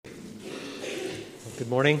Good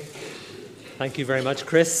morning. Thank you very much,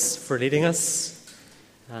 Chris, for leading us.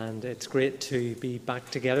 And it's great to be back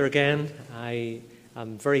together again. I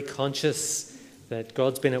am very conscious that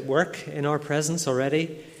God's been at work in our presence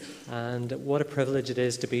already. And what a privilege it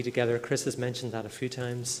is to be together. Chris has mentioned that a few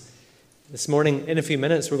times. This morning, in a few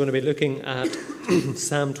minutes, we're going to be looking at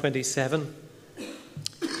Psalm 27.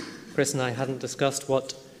 Chris and I hadn't discussed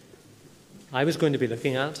what I was going to be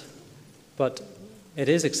looking at, but it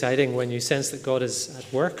is exciting when you sense that God is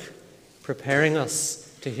at work, preparing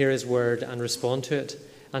us to hear his word and respond to it.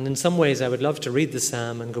 And in some ways, I would love to read the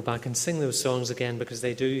psalm and go back and sing those songs again, because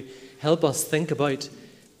they do help us think about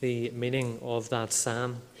the meaning of that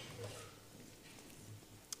psalm.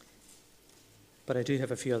 But I do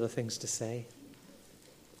have a few other things to say.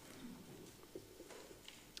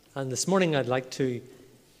 And this morning, I'd like to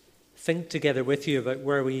think together with you about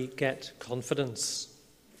where we get confidence.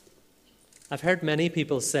 I've heard many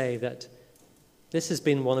people say that this has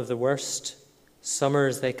been one of the worst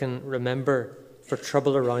summers they can remember for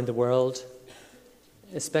trouble around the world,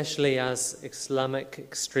 especially as Islamic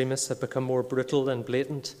extremists have become more brutal and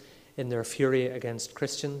blatant in their fury against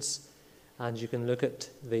Christians. And you can look at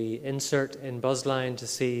the insert in Buzzline to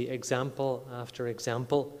see example after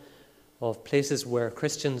example of places where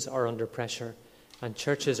Christians are under pressure and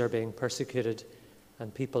churches are being persecuted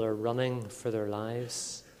and people are running for their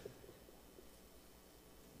lives.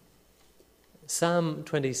 Psalm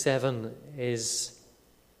 27 is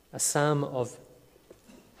a psalm of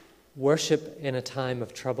worship in a time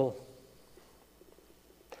of trouble,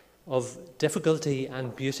 of difficulty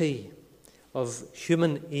and beauty, of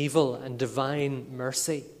human evil and divine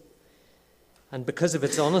mercy. And because of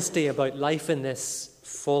its honesty about life in this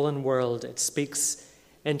fallen world, it speaks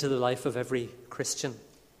into the life of every Christian.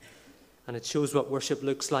 And it shows what worship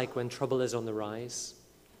looks like when trouble is on the rise.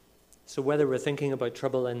 So whether we're thinking about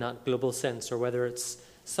trouble in that global sense or whether it's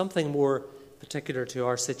something more particular to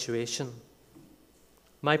our situation,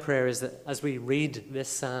 my prayer is that as we read this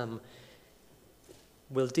psalm,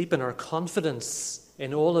 we'll deepen our confidence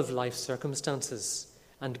in all of life's circumstances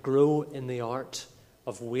and grow in the art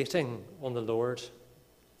of waiting on the Lord.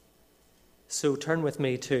 So turn with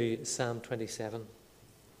me to Psalm 27.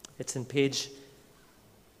 It's in page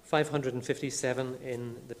 557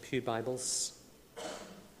 in the Pew Bibles.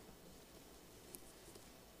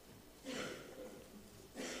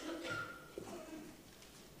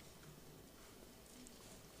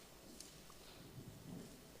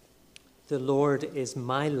 The Lord is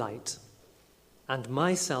my light and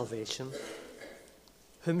my salvation.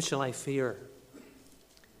 Whom shall I fear?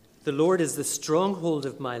 The Lord is the stronghold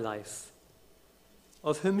of my life.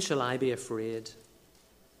 Of whom shall I be afraid?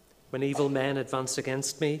 When evil men advance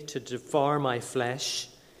against me to devour my flesh,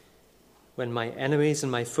 when my enemies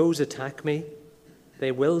and my foes attack me,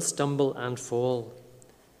 they will stumble and fall.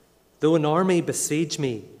 Though an army besiege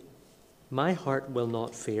me, my heart will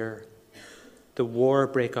not fear. The war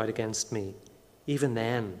break out against me, even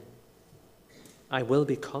then I will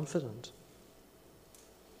be confident.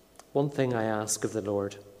 One thing I ask of the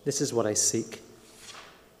Lord, this is what I seek,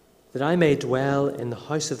 that I may dwell in the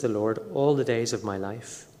house of the Lord all the days of my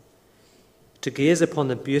life, to gaze upon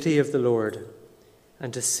the beauty of the Lord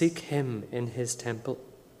and to seek him in his temple.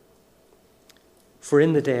 For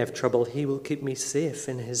in the day of trouble he will keep me safe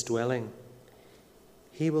in his dwelling.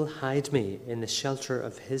 He will hide me in the shelter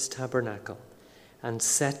of his tabernacle and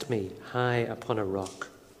set me high upon a rock.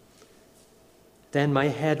 Then my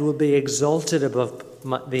head will be exalted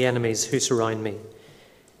above the enemies who surround me.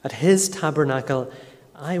 At his tabernacle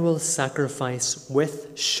I will sacrifice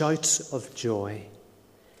with shouts of joy.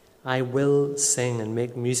 I will sing and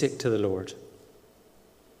make music to the Lord.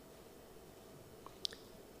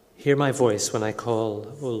 Hear my voice when I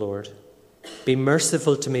call, O Lord. Be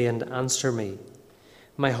merciful to me and answer me.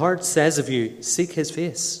 My heart says of you, seek his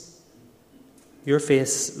face. Your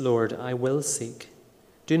face, Lord, I will seek.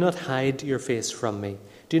 Do not hide your face from me.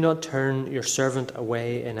 Do not turn your servant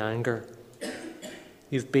away in anger.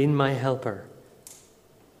 You've been my helper.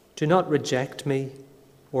 Do not reject me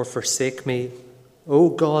or forsake me, O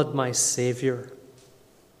God, my Saviour.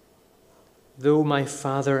 Though my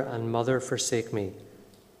father and mother forsake me,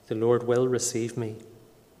 the Lord will receive me.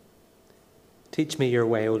 Teach me your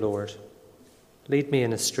way, O Lord. Lead me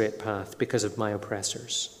in a straight path because of my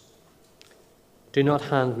oppressors. Do not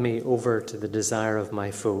hand me over to the desire of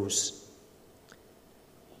my foes.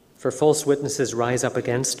 For false witnesses rise up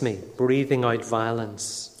against me, breathing out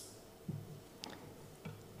violence.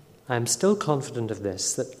 I am still confident of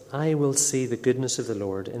this, that I will see the goodness of the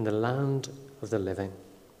Lord in the land of the living.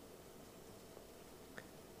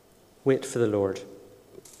 Wait for the Lord.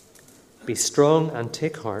 Be strong and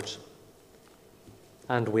take heart.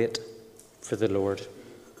 and wait for the Lord.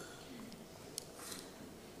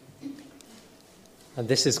 And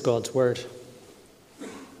this is God's word.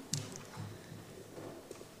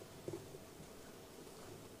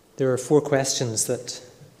 There are 4 questions that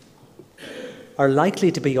are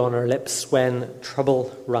likely to be on our lips when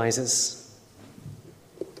trouble rises.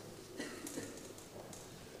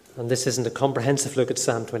 And this isn't a comprehensive look at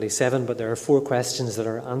Psalm 27, but there are 4 questions that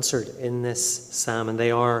are answered in this psalm, and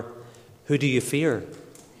they are: who do you fear?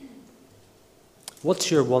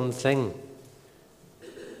 What's your one thing?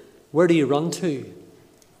 Where do you run to?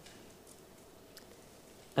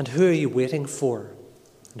 And who are you waiting for?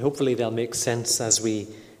 And hopefully they'll make sense as we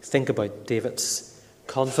think about David's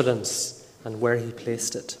confidence and where he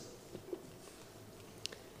placed it.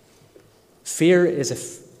 Fear is a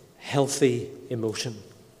healthy emotion.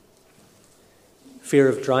 Fear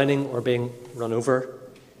of drowning or being run over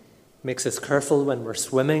makes us careful when we're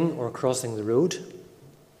swimming or crossing the road.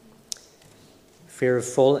 Fear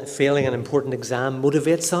of failing an important exam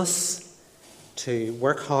motivates us to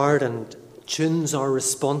work hard and tunes our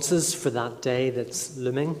responses for that day that's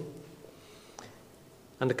looming.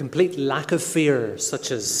 And a complete lack of fear,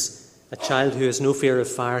 such as a child who has no fear of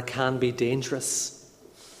fire, can be dangerous.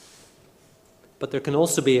 But there can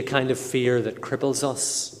also be a kind of fear that cripples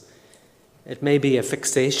us. It may be a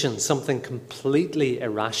fixation, something completely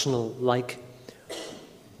irrational, like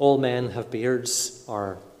all men have beards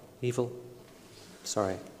are evil.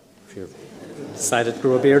 Sorry, if you've decided to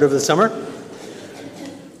grow a beard over the summer.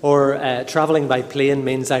 Or travelling by plane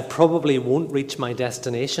means I probably won't reach my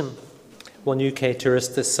destination. One UK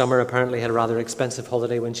tourist this summer apparently had a rather expensive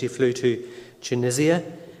holiday when she flew to Tunisia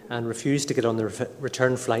and refused to get on the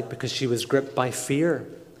return flight because she was gripped by fear.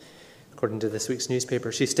 According to this week's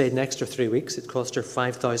newspaper, she stayed an extra 3 weeks. It cost her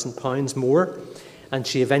 £5,000 more, and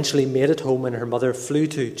she eventually made it home when her mother flew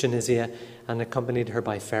to Tunisia and accompanied her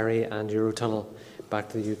by ferry and Eurotunnel back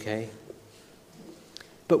to the UK.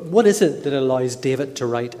 But what is it that allows David to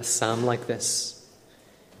write a psalm like this,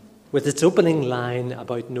 with its opening line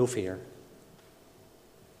about no fear?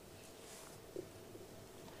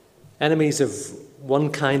 Enemies of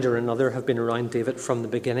one kind or another have been around David from the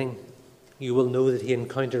beginning. You will know that he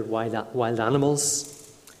encountered wild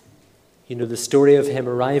animals. You know the story of him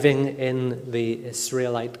arriving in the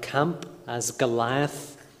Israelite camp as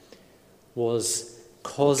Goliath was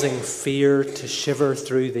causing fear to shiver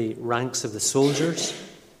through the ranks of the soldiers.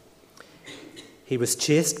 He was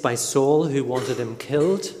chased by Saul, who wanted him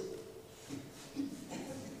killed.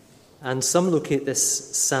 And some locate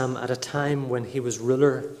this psalm at a time when he was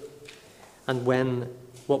ruler, and when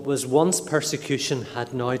what was once persecution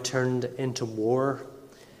had now turned into war.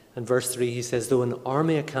 In verse 3 he says, though an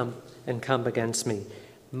army encamp against me,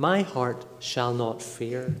 my heart shall not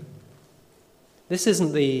fear. This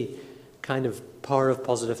isn't the kind of power of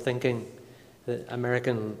positive thinking that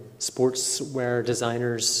American sportswear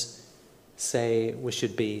designers say we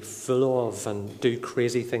should be full of and do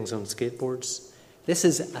crazy things on skateboards. This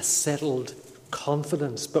is a settled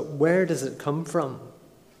confidence, but where does it come from?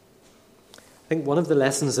 I think one of the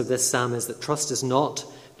lessons of this psalm is that trust is not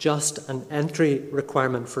just an entry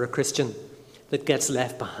requirement for a Christian that gets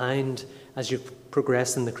left behind as you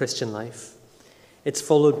progress in the Christian life. It's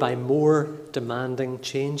followed by more demanding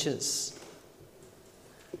changes.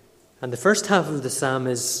 And the first half of the psalm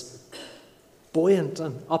is buoyant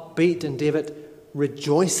and upbeat, and David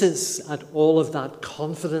rejoices at all of that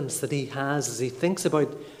confidence that he has as he thinks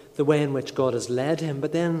about the way in which God has led him.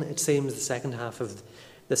 But then it seems the second half of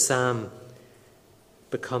the psalm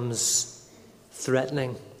becomes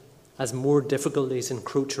threatening as more difficulties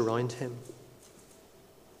encroach around him.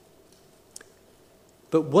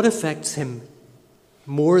 But what affects him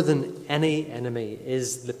more than any enemy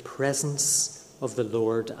is the presence of the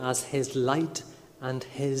Lord as his light and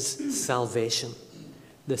his salvation,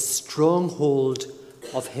 the stronghold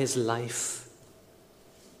of his life.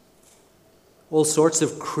 All sorts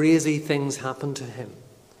of crazy things happen to him,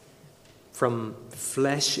 from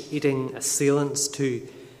flesh-eating assailants to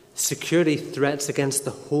security threats against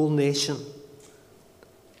the whole nation.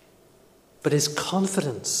 But his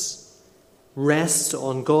confidence rests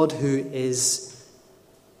on God, who is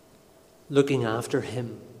looking after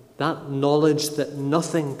him. That knowledge that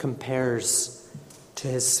nothing compares to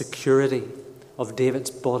his security of David's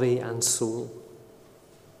body and soul.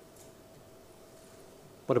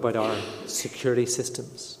 What about our security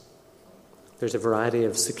systems? There's a variety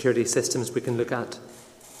of security systems we can look at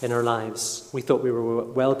in our lives. We thought we were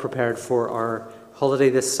well prepared for our holiday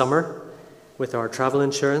this summer with our travel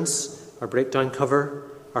insurance, our breakdown cover,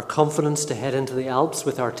 our confidence to head into the Alps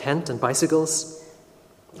with our tent and bicycles.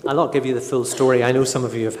 I'll not give you the full story. I know some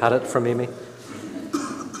of you have had it from Amy.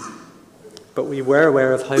 but we were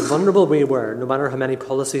aware of how vulnerable we were, no matter how many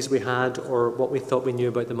policies we had or what we thought we knew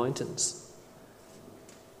about the mountains.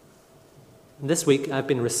 And this week I've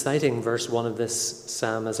been reciting verse 1 of this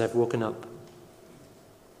psalm as I've woken up.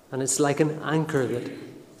 And it's like an anchor that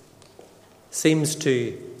seems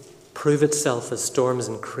to prove itself as storms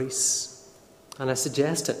increase. And I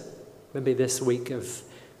suggest it, maybe this week of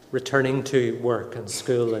returning to work and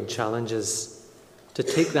school and challenges, to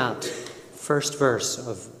take that first verse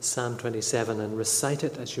of Psalm 27 and recite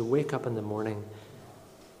it as you wake up in the morning.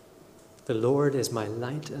 The Lord is my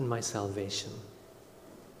light and my salvation.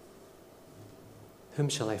 Whom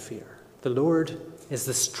shall I fear? The Lord is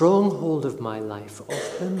the stronghold of my life. Of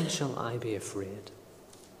whom shall I be afraid?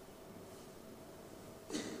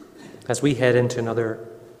 As we head into another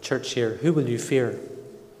church year, who will you fear?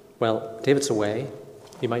 Well, David's away.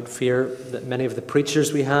 You might fear that many of the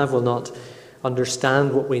preachers we have will not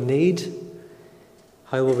understand what we need.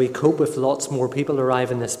 How will we cope if lots more people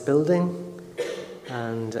arrive in this building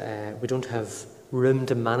and we don't have room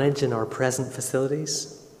to manage in our present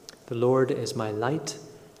facilities? The Lord is my light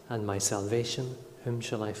and my salvation. Whom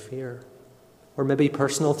shall I fear? Or maybe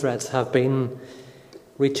personal threats have been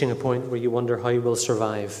reaching a point where you wonder how you will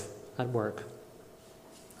survive at work,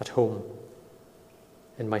 at home,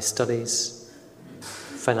 in my studies,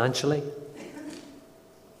 financially.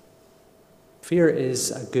 Fear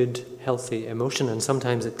is a good, healthy emotion, and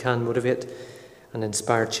sometimes it can motivate and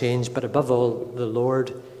inspire change. But above all, the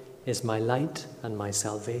Lord is my light and my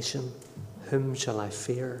salvation. Whom shall I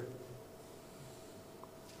fear?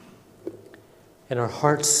 In our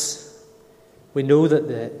hearts, we know that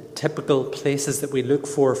the typical places that we look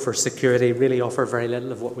for security really offer very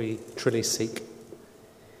little of what we truly seek.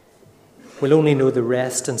 We'll only know the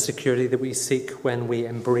rest and security that we seek when we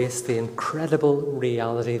embrace the incredible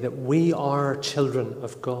reality that we are children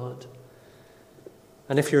of God.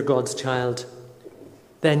 And if you're God's child,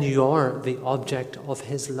 then you are the object of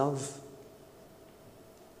his love.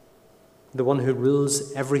 The one who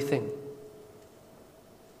rules everything.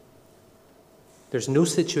 There's no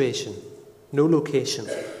situation, no location,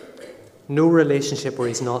 no relationship where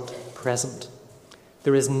he's not present.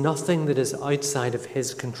 There is nothing that is outside of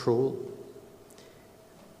his control.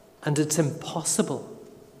 And it's impossible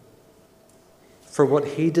for what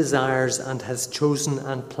he desires and has chosen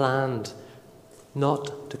and planned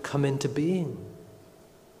not to come into being.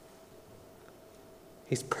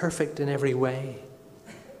 He's perfect in every way.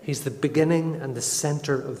 He's the beginning and the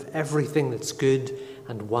center of everything that's good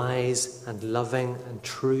and wise and loving and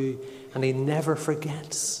true, and he never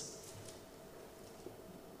forgets.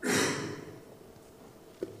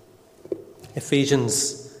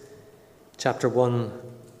 Ephesians chapter 1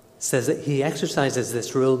 says that he exercises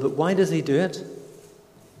this rule, but why does he do it?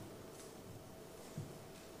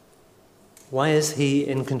 Why is he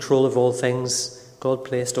in control of all things? God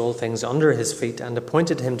placed all things under his feet and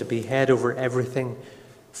appointed him to be head over everything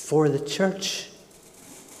for the church,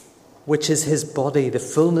 which is his body, the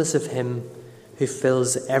fullness of him who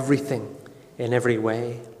fills everything in every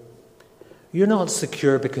way. You're not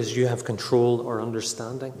secure because you have control or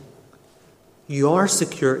understanding. You are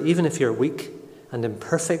secure even if you're weak and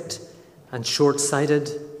imperfect and short-sighted.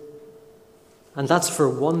 And that's for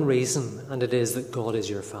one reason, and it is that God is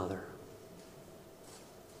your Father.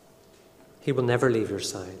 He will never leave your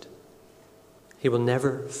side. He will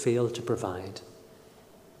never fail to provide.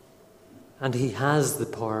 And he has the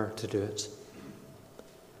power to do it.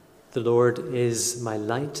 The Lord is my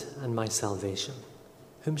light and my salvation.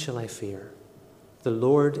 Whom shall I fear? The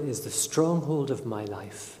Lord is the stronghold of my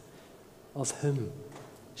life. Of whom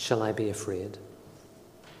shall I be afraid?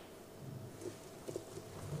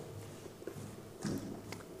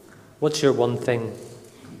 What's your one thing?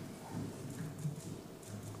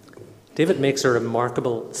 David makes a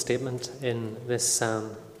remarkable statement in this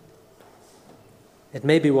psalm. It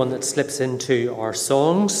may be one that slips into our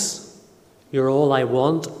songs. You're all I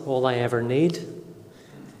want, all I ever need.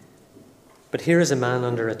 But here is a man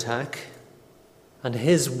under attack, and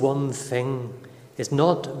his one thing is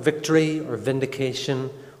not victory or vindication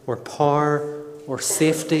or power or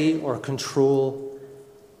safety or control.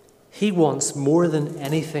 He wants more than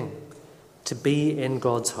anything to be in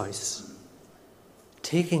God's house,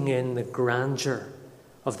 taking in the grandeur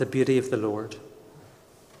of the beauty of the Lord.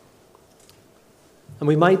 And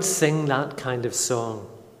we might sing that kind of song,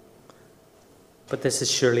 but this is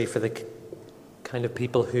surely for the kind of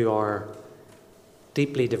people who are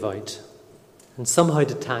deeply devout and somehow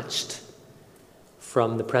detached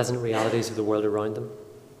from the present realities of the world around them.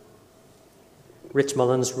 Rich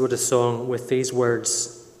Mullins wrote a song with these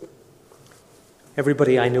words: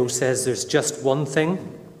 everybody I know says there's just one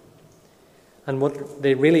thing, and what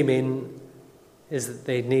they really mean is that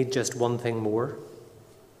they need just one thing more.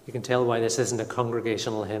 You can tell why this isn't a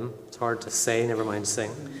congregational hymn. It's hard to say, never mind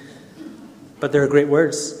sing. But there are great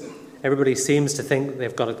words. Everybody seems to think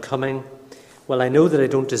they've got it coming. Well, I know that I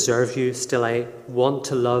don't deserve you, still I want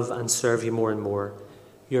to love and serve you more and more.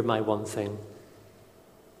 You're my one thing.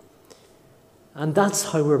 And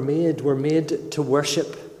that's how we're made. We're made to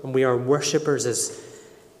worship, and we are worshippers as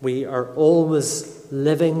we are always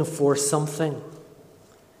living for something.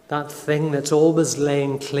 That thing that's always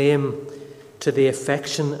laying claim to the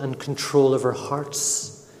affection and control of our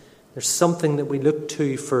hearts. There's something that we look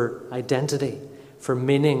to for identity, for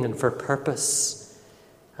meaning and for purpose.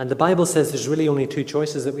 And the Bible says there's really only two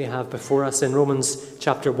choices that we have before us. In Romans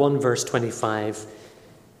chapter 1, verse 25,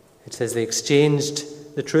 it says they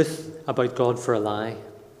exchanged the truth about God for a lie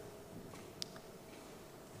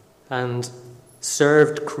and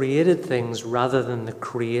served created things rather than the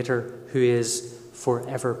Creator, who is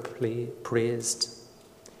forever praised.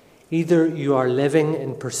 Either you are living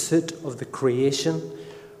in pursuit of the creation,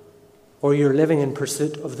 or you're living in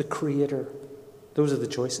pursuit of the Creator. Those are the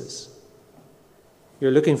choices.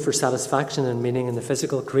 You're looking for satisfaction and meaning in the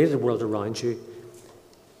physical created world around you,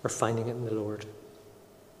 or finding it in the Lord.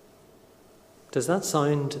 Does that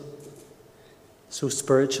sound so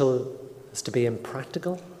spiritual as to be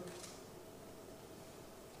impractical?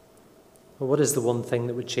 Well, what is the one thing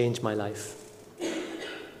that would change my life?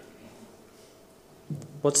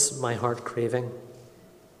 What's my heart craving?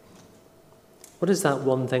 What is that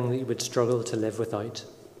one thing that you would struggle to live without?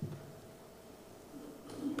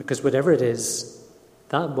 Because whatever it is,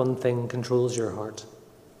 that one thing controls your heart.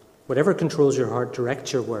 Whatever controls your heart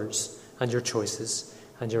directs your words and your choices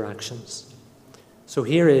and your actions. So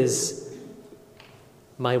here is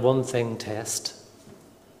my one thing test.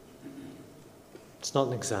 It's not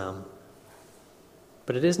an exam,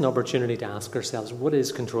 but it is an opportunity to ask ourselves, what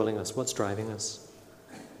is controlling us? What's driving us?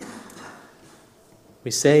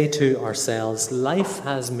 We say to ourselves, life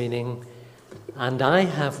has meaning and I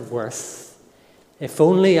have worth if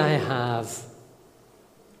only I have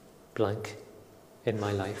blank in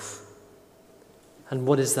my life. And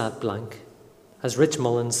what is that blank? As Rich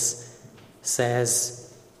Mullins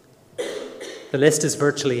says, the list is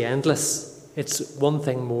virtually endless. It's one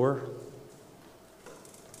thing more.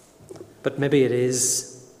 But maybe it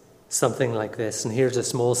is something like this. And here's a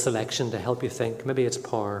small selection to help you think. Maybe it's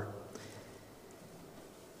power.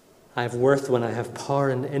 I have worth when I have power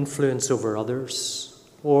and influence over others.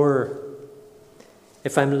 Or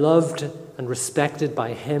if I'm loved and respected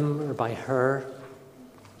by him or by her.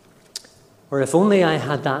 Or if only I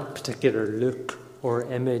had that particular look or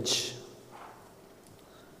image.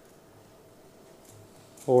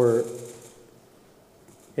 Or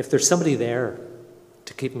if there's somebody there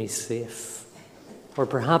to keep me safe. Or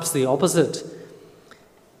perhaps the opposite.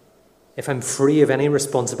 If I'm free of any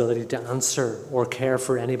responsibility to answer or care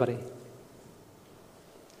for anybody.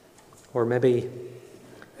 Or maybe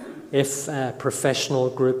if a professional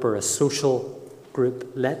group or a social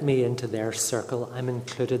group let me into their circle, I'm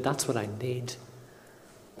included. That's what I need.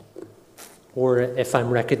 Or if I'm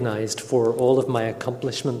recognized for all of my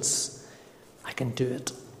accomplishments, I can do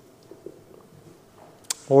it.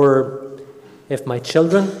 Or if my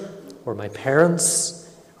children or my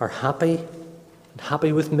parents are happy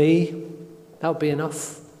with me, that would be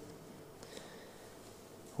enough.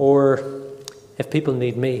 Or if people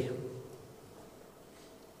need me.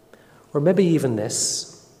 Or maybe even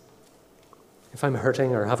this. If I'm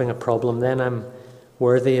hurting or having a problem, then I'm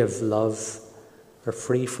worthy of love or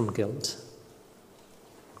free from guilt.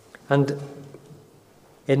 And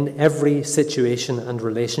in every situation and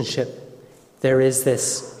relationship, there is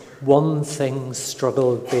this one thing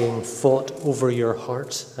struggle being fought over your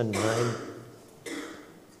heart and mind.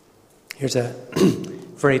 Here's a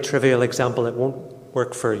very trivial example. It won't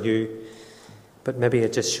work for you, but maybe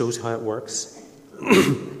it just shows how it works.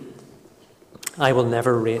 I will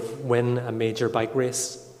never win a major bike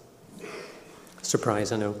race.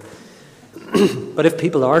 Surprise, I know. But if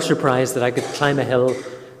people are surprised that I could climb a hill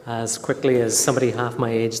as quickly as somebody half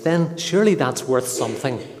my age, then surely that's worth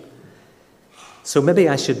something. So maybe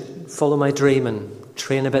I should follow my dream and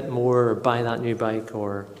train a bit more, or buy that new bike,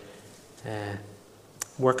 or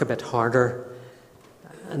work a bit harder.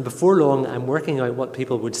 And before long, I'm working out what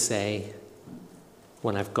people would say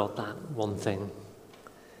when I've got that one thing.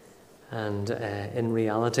 And in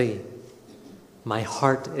reality, my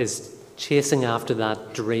heart is chasing after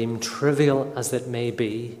that dream, trivial as it may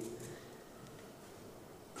be.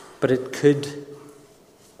 But it could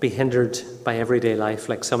be hindered by everyday life,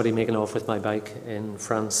 like somebody making off with my bike in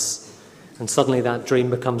France. And suddenly that dream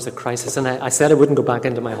becomes a crisis. And I said I wouldn't go back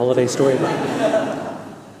into my holiday story,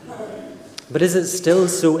 But is it still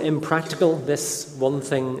so impractical, this one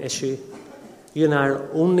thing issue? You and I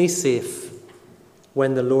are only safe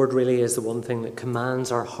when the Lord really is the one thing that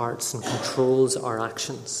commands our hearts and controls our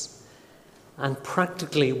actions. And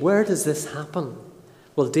practically, where does this happen?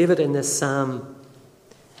 Well, David in this psalm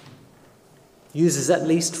uses at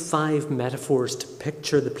least 5 metaphors to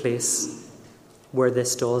picture the place where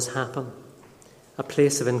this does happen. A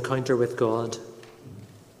place of encounter with God,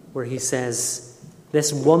 where he says,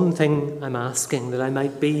 this one thing I'm asking, that I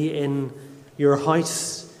might be in your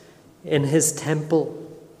house, in his temple,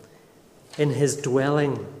 in his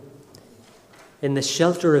dwelling, in the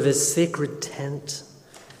shelter of his sacred tent,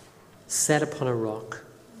 set upon a rock.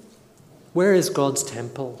 Where is God's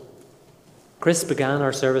temple? Chris began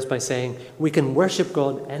our service by saying, we can worship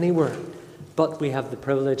God anywhere, but we have the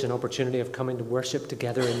privilege and opportunity of coming to worship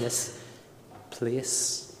together in this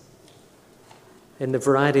place. In the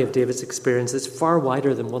variety of David's experience, it's far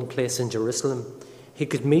wider than one place in Jerusalem. He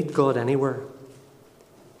could meet God anywhere.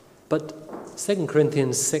 But 2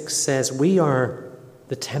 Corinthians 6 says, we are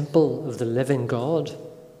the temple of the living God.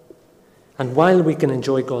 And while we can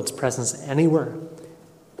enjoy God's presence anywhere,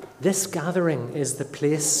 this gathering is the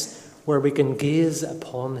place where we can gaze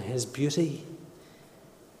upon his beauty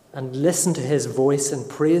and listen to his voice and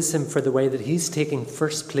praise him for the way that he's taking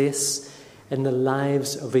first place in the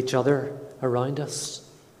lives of each other around us.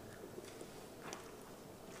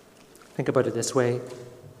 Think about it this way.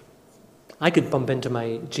 I could bump into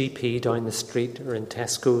my GP down the street or in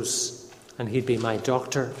Tesco's and he'd be my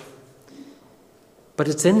doctor. But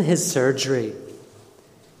it's in his surgery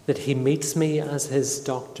that he meets me as his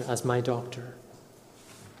doctor, as my doctor.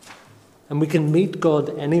 And we can meet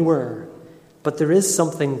God anywhere, but there is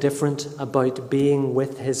something different about being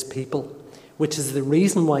with his people, which is the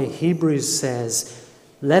reason why Hebrews says,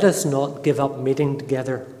 let us not give up meeting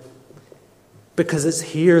together, because it's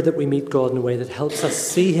here that we meet God in a way that helps us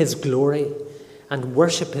see his glory and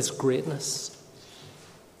worship his greatness.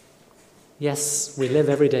 Yes, we live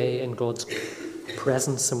every day in God's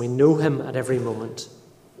presence and we know him at every moment.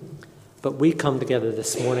 But we come together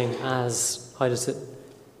this morning as, how does it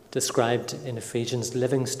described in Ephesians,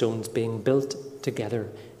 living stones being built together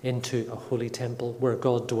into a holy temple where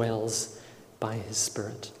God dwells by his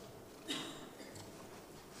Spirit.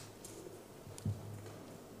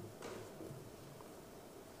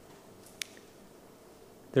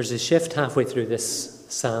 There's a shift halfway through this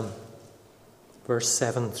psalm, verse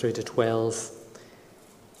 7 through to 12.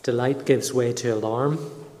 Delight gives way to alarm.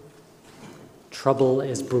 Trouble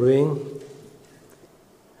is brewing.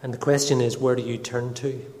 And the question is, where do you turn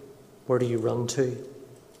to? Where do you run to?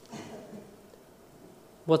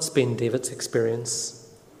 What's been David's experience?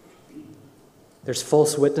 There's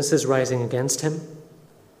false witnesses rising against him.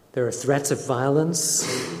 There are threats of violence.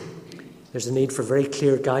 There's a need for very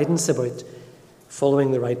clear guidance about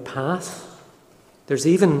following the right path. There's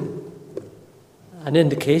even an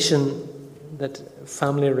indication that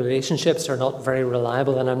family relationships are not very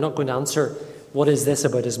reliable, and I'm not going to answer what is this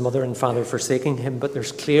about his mother and father forsaking him, but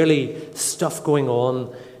there's clearly stuff going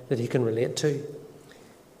on that he can relate to.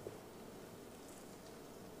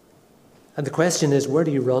 And the question is, where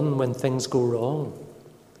do you run when things go wrong?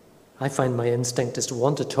 I find my instinct is to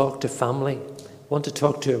want to talk to family, want to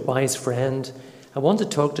talk to a wise friend. I want to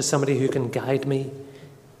talk to somebody who can guide me.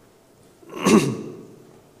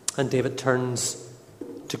 And David turns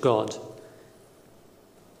to God.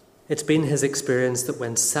 It's been his experience that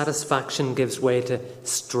when satisfaction gives way to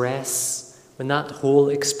stress, when that whole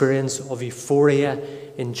experience of euphoria,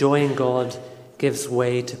 enjoying God, gives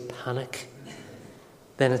way to panic,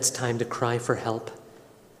 then it's time to cry for help.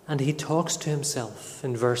 And he talks to himself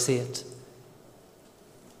in verse 8.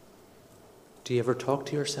 Do you ever talk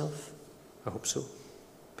to yourself? I hope so.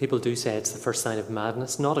 People do say it's the first sign of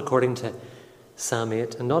madness, not according to Psalm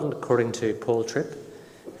 8 and not according to Paul Tripp,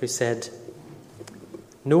 who said,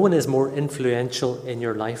 no one is more influential in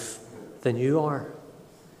your life than you are,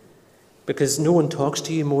 because no one talks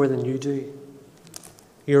to you more than you do.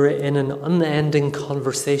 You're in an unending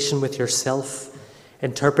conversation with yourself,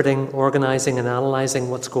 interpreting, organizing, and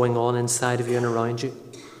analyzing what's going on inside of you and around you.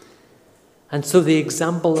 And so the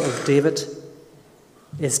example of David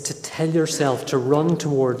is to tell yourself to run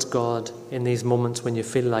towards God in these moments when you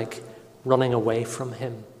feel like running away from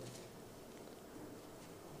him.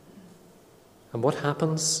 And what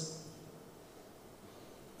happens?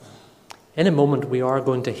 In a moment, we are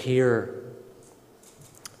going to hear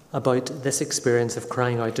about this experience of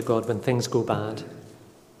crying out to God when things go bad.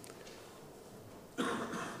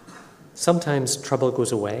 Sometimes trouble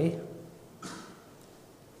goes away.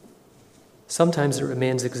 Sometimes it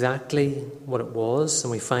remains exactly what it was,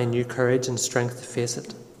 and we find new courage and strength to face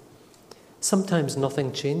it. sometimes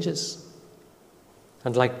nothing changes.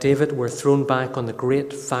 And like David, we're thrown back on the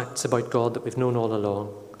great facts about God that we've known all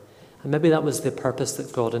along. And maybe that was the purpose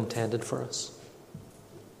that God intended for us.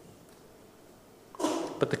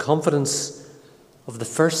 But the confidence of the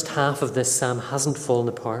first half of this psalm hasn't fallen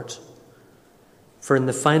apart. For in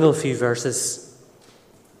the final few verses,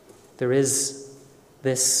 there is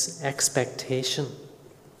this expectation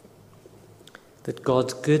that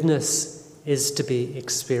God's goodness is to be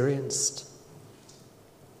experienced.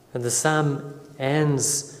 And the psalm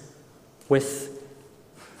ends with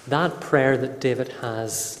that prayer that David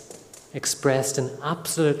has expressed in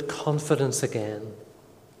absolute confidence again,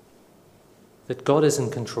 that God is in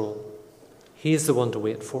control. He's the one to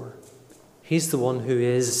wait for. He's the one who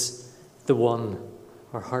is the one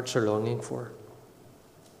our hearts are longing for.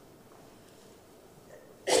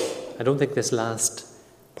 I don't think this last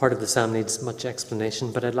part of the psalm needs much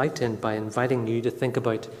explanation, but I'd like to end by inviting you to think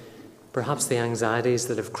about perhaps the anxieties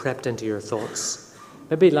that have crept into your thoughts.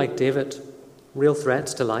 Maybe like David, real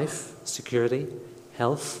threats to life, security,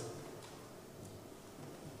 health,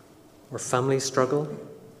 or family struggle.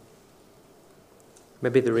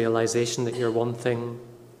 Maybe the realization that your one thing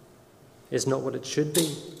is not what it should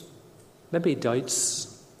be. Maybe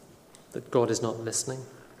doubts that God is not listening.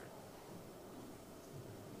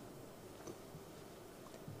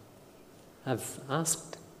 I've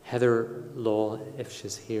asked Heather Law if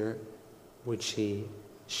she's here. Would she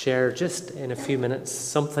share just in a few minutes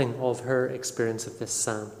something of her experience of this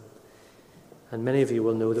psalm? And many of you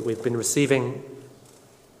will know that we've been receiving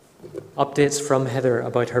updates from Heather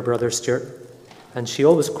about her brother Stuart. And she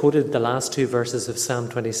always quoted the last two verses of Psalm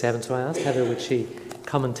 27. So I asked Heather, would she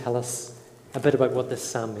come and tell us a bit about what this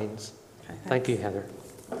psalm means? Okay, thank you, Heather.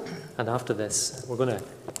 And after this, we're going to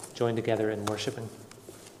join together in worshipping.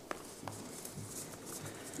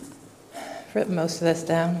 I've written most of this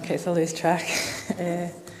down in case I lose track.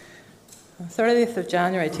 30th of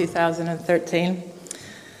January 2013,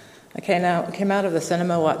 I came out of the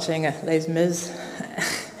cinema watching Les Mis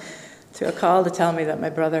to a call to tell me that my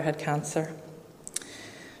brother had cancer.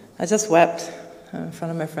 I just wept in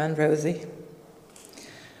front of my friend Rosie.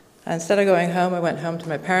 Instead of going home, I went home to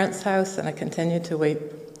my parents' house and I continued to weep.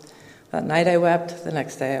 That night I wept, the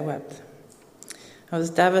next day I wept. I was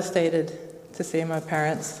devastated to see my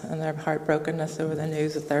parents and their heartbrokenness over the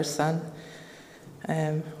news that their son,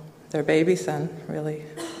 their baby son, really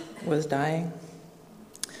was dying.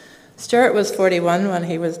 Stuart was 41 when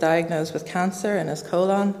he was diagnosed with cancer in his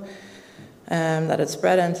colon that had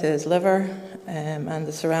spread into his liver and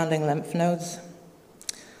the surrounding lymph nodes.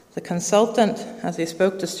 The consultant, as he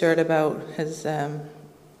spoke to Stuart about his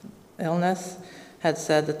illness, had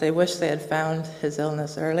said that they wish they had found his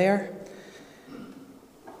illness earlier.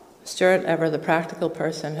 Stuart, ever the practical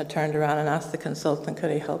person, had turned around and asked the consultant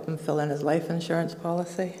could he help him fill in his life insurance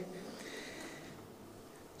policy.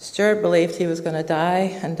 Stuart believed he was going to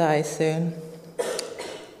die and die soon,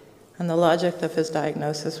 and the logic of his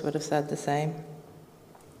diagnosis would have said the same.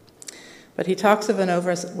 But he talks of an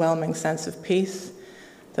overwhelming sense of peace,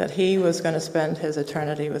 that he was going to spend his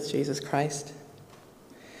eternity with Jesus Christ.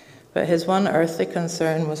 But his one earthly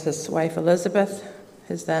concern was his wife Elizabeth,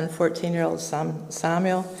 his then 14-year-old son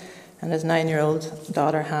Samuel, and his 9-year-old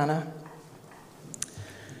daughter Hannah.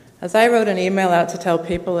 As I wrote an email out to tell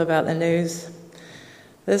people about the news,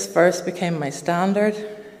 this verse became my standard.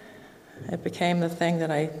 It became the thing that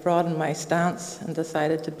I broadened my stance and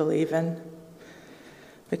decided to believe in.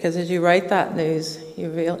 Because as you write that news,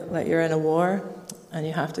 you feel that you're in a war and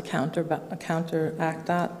you have to counteract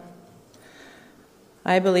that.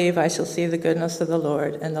 I believe I shall see the goodness of the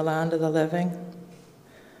Lord in the land of the living.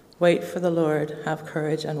 Wait for the Lord, have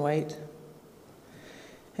courage and wait.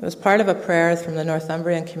 It was part of a prayer from the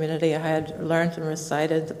Northumbrian community I had learned and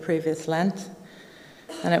recited the previous Lent.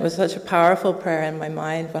 And it was such a powerful prayer in my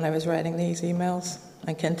mind when I was writing these emails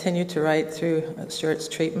and continued to write through Stuart's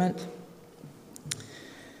treatment.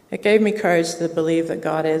 It gave me courage to believe that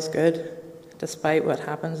God is good, despite what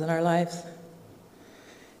happens in our lives.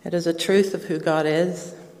 It is a truth of who God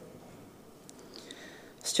is.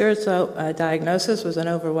 Stuart's diagnosis was an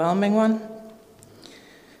overwhelming one,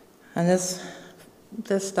 and this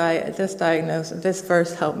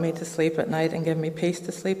verse helped me to sleep at night and give me peace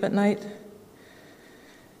to sleep at night.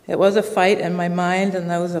 It was a fight in my mind and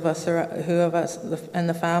those of us in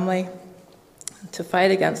the family to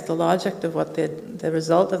fight against the logic of what the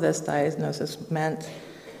result of this diagnosis meant,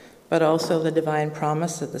 but also the divine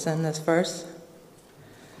promise that is in this verse.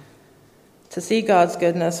 To see God's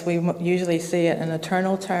goodness, we usually see it in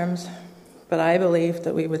eternal terms, but I believe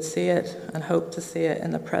that we would see it and hope to see it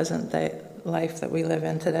in the present day life that we live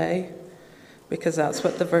in today, because that's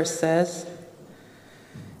what the verse says.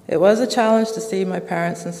 It was a challenge to see my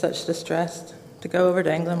parents in such distress, to go over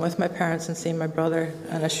to England with my parents and see my brother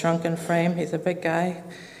in a shrunken frame. He's a big guy.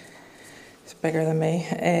 He's bigger than me.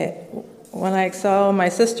 When I saw my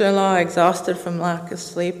sister-in-law exhausted from lack of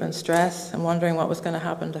sleep and stress and wondering what was going to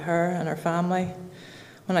happen to her and her family,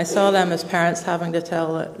 when I saw them as parents having to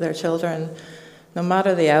tell their children, no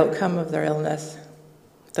matter the outcome of their illness,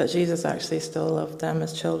 that Jesus actually still loved them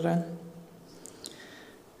as children.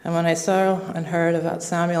 And when I saw and heard about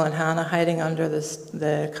Samuel and Hannah hiding under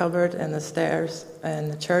the cupboard in the stairs in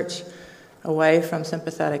the church, away from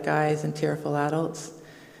sympathetic eyes and tearful adults,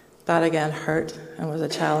 that again hurt and was a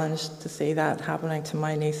challenge to see that happening to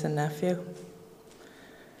my niece and nephew.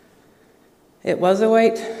 It was a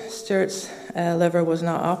weight. Stuart's liver was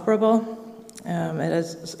not operable. It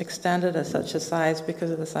is extended at such a size because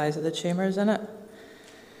of the size of the tumours in it.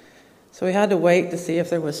 So we had to wait to see if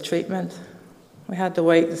there was treatment. We had to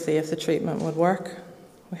wait to see if the treatment would work.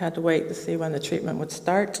 We had to wait to see when the treatment would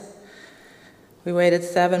start. We waited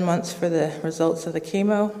 7 months for the results of the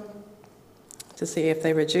chemo to see if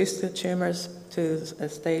they reduced the tumours to a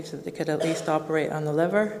stage that they could at least operate on the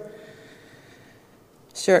liver.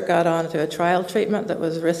 Stuart got on to a trial treatment that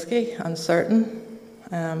was risky, uncertain,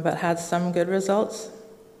 but had some good results.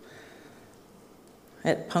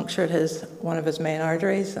 It punctured one of his main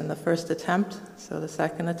arteries in the first attempt, so the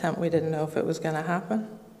second attempt we didn't know if it was going to happen.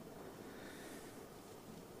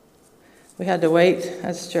 We had to wait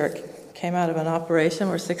as Stuart came out of an operation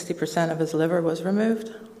where 60% of his liver was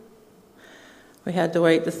removed. We had to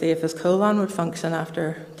wait to see if his colon would function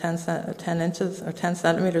after 10 inches or 10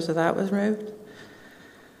 centimeters of that was removed.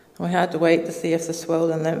 And we had to wait to see if the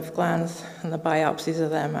swollen lymph glands and the biopsies of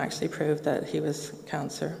them actually proved that he was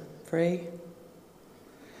cancer-free.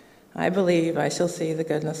 I believe I shall see the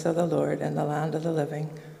goodness of the Lord in the land of the living.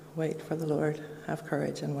 Wait for the Lord. Have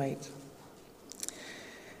courage and wait.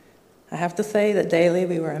 I have to say that daily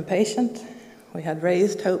we were impatient. We had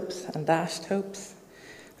raised hopes and dashed hopes.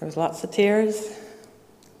 There was lots of tears.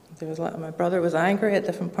 My brother was angry at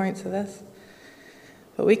different points of this.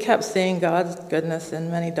 But we kept seeing God's goodness in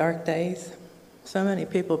many dark days. So many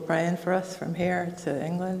people praying for us from here to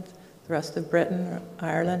England, the rest of Britain,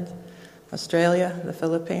 Ireland, Australia, the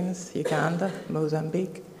Philippines, Uganda,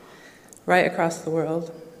 Mozambique, right across the world.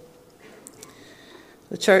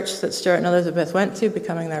 The church that Stuart and Elizabeth went to,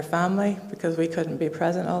 becoming their family, because we couldn't be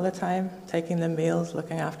present all the time, taking the meals,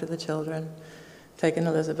 looking after the children, taking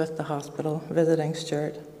Elizabeth to hospital, visiting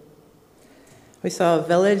Stuart. We saw a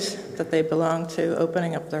village that they belonged to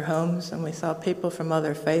opening up their homes, and we saw people from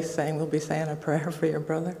other faiths saying, "We'll be saying a prayer for your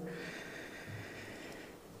brother."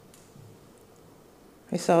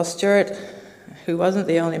 We saw Stuart, who wasn't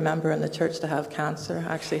the only member in the church to have cancer,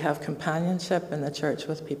 actually have companionship in the church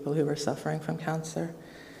with people who were suffering from cancer.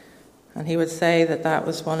 And he would say that that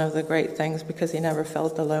was one of the great things because he never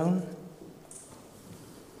felt alone.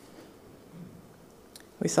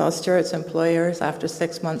 We saw Stuart's employers, after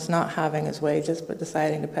 6 months not having his wages, but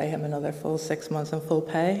deciding to pay him another full 6 months in full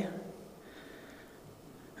pay.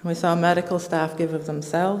 And we saw medical staff give of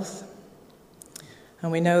themselves.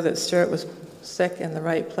 And we know that Stuart was sick in the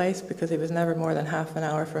right place because he was never more than half an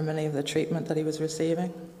hour from any of the treatment that he was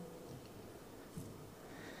receiving.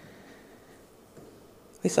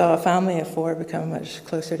 We saw a family of 4 become much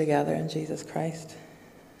closer together in Jesus Christ.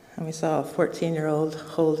 And we saw a 14-year-old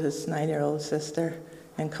hold his 9-year-old sister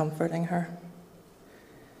and comforting her.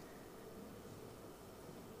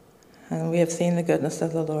 And we have seen the goodness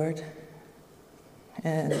of the Lord.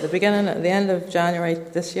 And at the end of January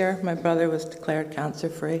this year, my brother was declared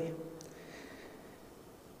cancer-free.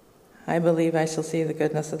 I believe I shall see the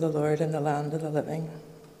goodness of the Lord in the land of the living.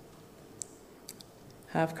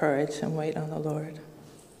 Have courage and wait on the Lord.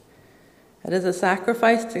 It is a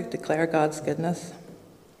sacrifice to declare God's goodness,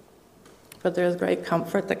 but there is great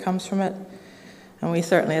comfort that comes from it, and we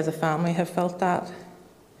certainly as a family have felt that.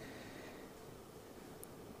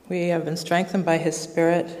 We have been strengthened by His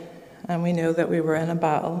Spirit, and we know that we were in a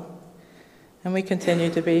battle, and we continue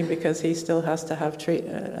to be because he still has to have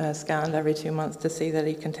scanned every 2 months to see that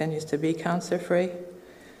he continues to be cancer-free.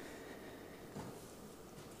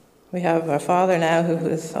 We have our father now who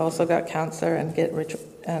has also got cancer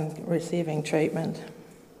and receiving treatment.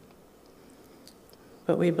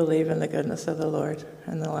 But we believe in the goodness of the Lord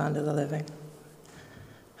in the land of the living.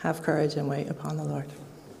 Have courage and wait upon the Lord.